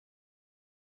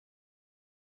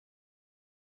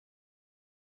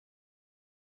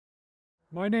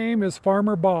My name is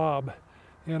Farmer Bob,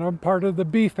 and I'm part of the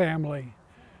Bee family.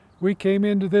 We came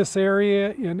into this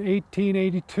area in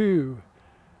 1882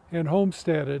 and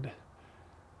homesteaded.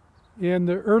 In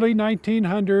the early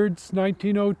 1900s,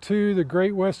 1902, the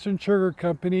Great Western Sugar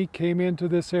Company came into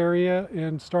this area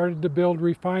and started to build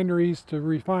refineries to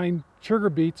refine sugar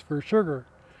beets for sugar.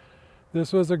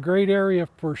 This was a great area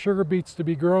for sugar beets to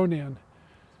be grown in.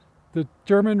 The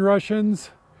German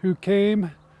Russians who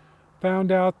came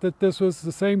found out that this was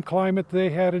the same climate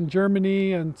they had in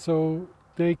Germany, and so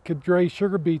they could raise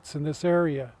sugar beets in this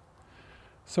area.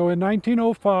 So in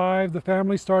 1905, the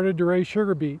family started to raise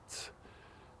sugar beets.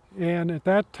 And at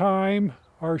that time,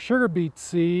 our sugar beet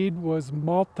seed was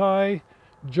multi-germed.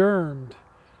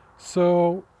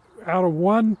 So out of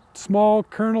one small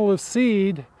kernel of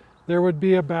seed, there would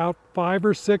be about 5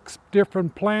 or 6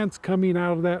 different plants coming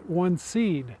out of that one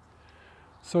seed.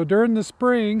 So during the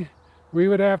spring, we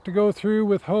would have to go through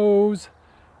with hose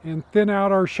and thin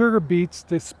out our sugar beets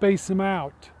to space them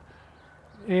out.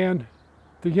 And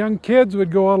the young kids would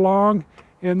go along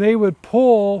and they would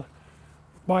pull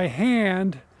by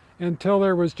hand until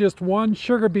there was just one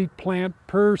sugar beet plant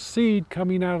per seed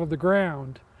coming out of the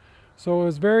ground. So it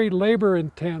was very labor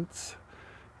intense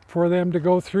for them to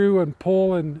go through and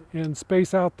pull and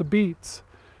space out the beets.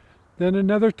 Then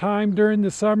another time during the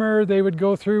summer, they would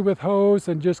go through with hose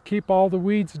and just keep all the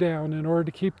weeds down in order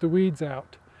to keep the weeds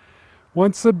out.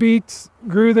 Once the beets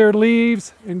grew their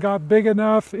leaves and got big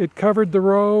enough, it covered the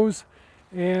rows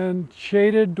and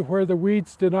shaded where the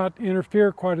weeds did not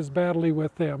interfere quite as badly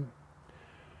with them.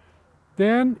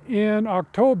 Then in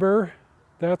October,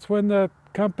 that's when the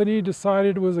company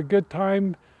decided it was a good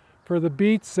time for the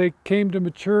beets. They came to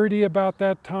maturity about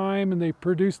that time and they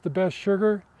produced the best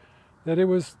sugar. That it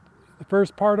was the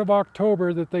first part of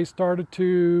October that they started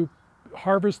to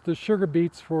harvest the sugar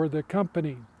beets for the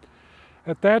company.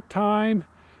 At that time,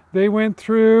 they went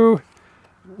through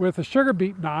with a sugar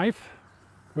beet knife,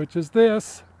 which is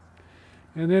this,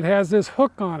 and it has this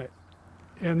hook on it.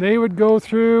 And they would go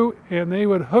through and they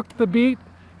would hook the beet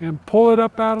and pull it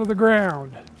up out of the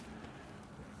ground.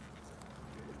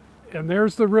 And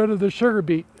there's the root of the sugar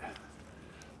beet.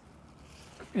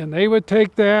 And they would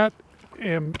take that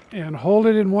and hold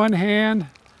it in one hand,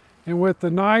 and with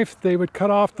the knife they would cut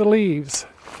off the leaves.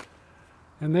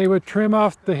 And they would trim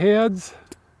off the heads.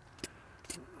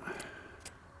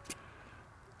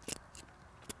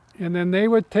 And then they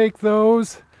would take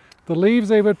those, the leaves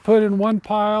they would put in one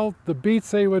pile, the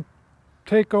beets they would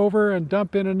take over and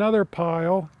dump in another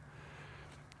pile.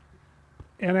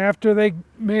 And after they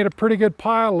made a pretty good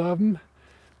pile of them,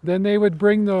 then they would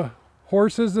bring the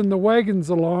horses and the wagons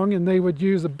along and they would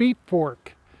use a beet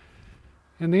fork.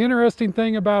 And the interesting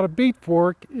thing about a beet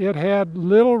fork, it had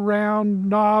little round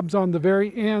knobs on the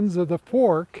very ends of the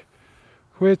fork,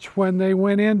 which when they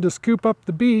went in to scoop up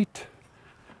the beet,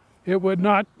 it would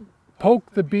not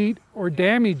poke the beet or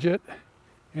damage it,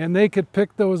 and they could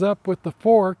pick those up with the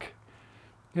fork,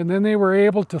 and then they were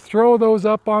able to throw those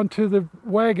up onto the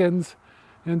wagons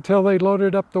until they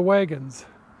loaded up the wagons.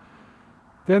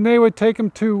 Then they would take them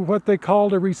to what they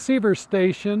called a receiver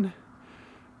station.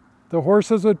 The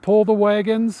horses would pull the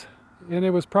wagons, and it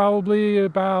was probably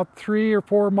about 3 or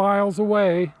 4 miles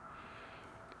away.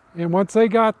 And once they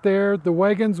got there, the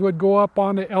wagons would go up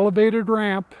on the elevated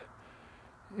ramp,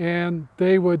 and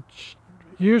they would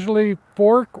usually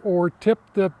fork or tip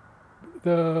the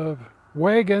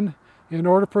wagon in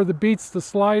order for the beets to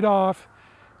slide off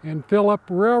and fill up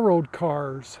railroad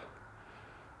cars.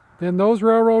 Then those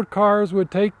railroad cars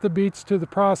would take the beets to the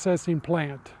processing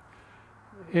plant.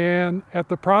 And at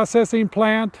the processing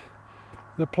plant,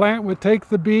 the plant would take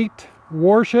the beet,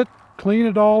 wash it, clean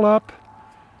it all up,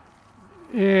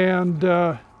 and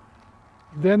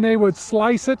then they would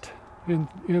slice it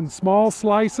in small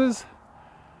slices.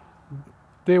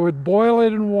 They would boil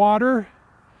it in water,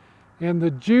 and the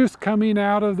juice coming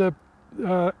out of the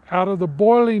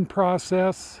boiling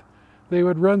process, they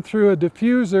would run through a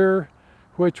diffuser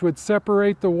which would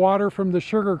separate the water from the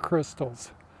sugar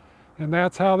crystals. And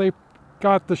that's how they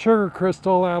got the sugar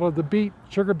crystal out of the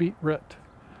sugar beet root.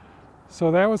 So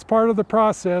that was part of the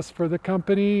process for the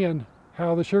company and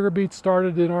how the sugar beets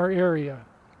started in our area.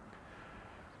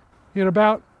 In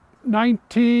about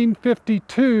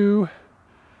 1952,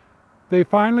 they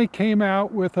finally came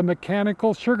out with a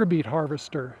mechanical sugar beet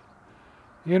harvester.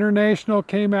 International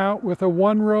came out with a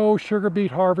 1-row sugar beet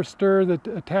harvester that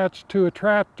attached to a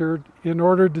tractor in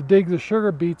order to dig the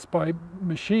sugar beets by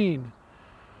machine.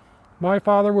 My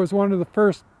father was one of the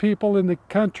first people in the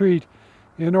country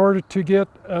in order to get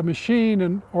a machine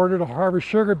in order to harvest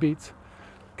sugar beets.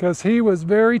 because he was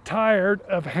very tired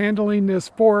of handling this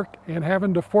fork and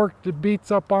having to fork the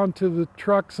beets up onto the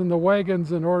trucks and the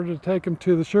wagons in order to take them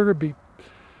to the sugar beet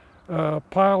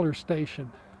piler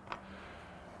station.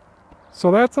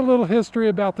 So that's a little history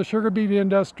about the sugar beet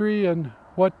industry and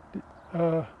what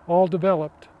all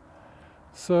developed.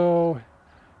 So,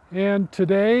 and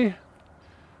today,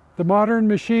 the modern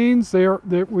machines,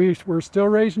 we're still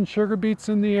raising sugar beets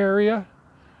in the area.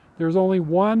 There's only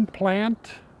one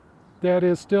plant that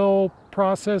is still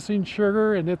processing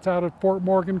sugar, and it's out of Fort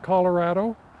Morgan,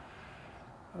 Colorado.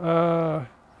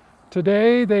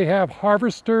 Today they have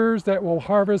harvesters that will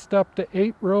harvest up to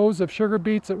 8 rows of sugar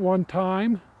beets at one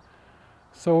time.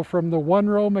 So from the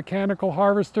 1-row mechanical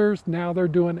harvesters, now they're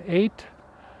doing 8.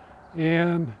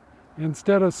 And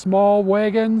instead of small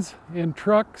wagons and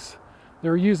trucks,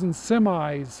 they're using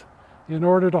semis in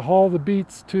order to haul the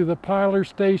beets to the piler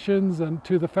stations and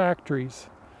to the factories.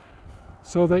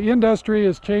 So the industry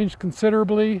has changed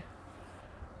considerably.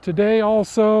 Today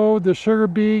also the sugar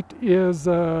beet is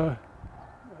a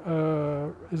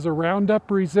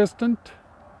Roundup resistant,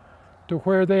 to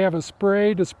where they have a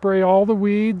spray to spray all the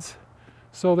weeds.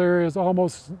 So there is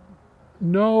almost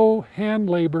no hand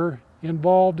labor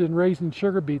involved in raising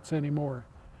sugar beets anymore.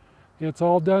 It's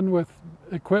all done with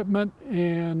equipment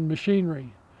and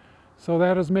machinery. So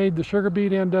that has made the sugar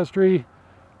beet industry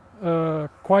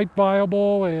quite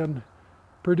viable and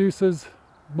produces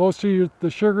most of the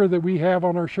sugar that we have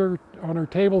on our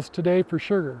tables today for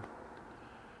sugar.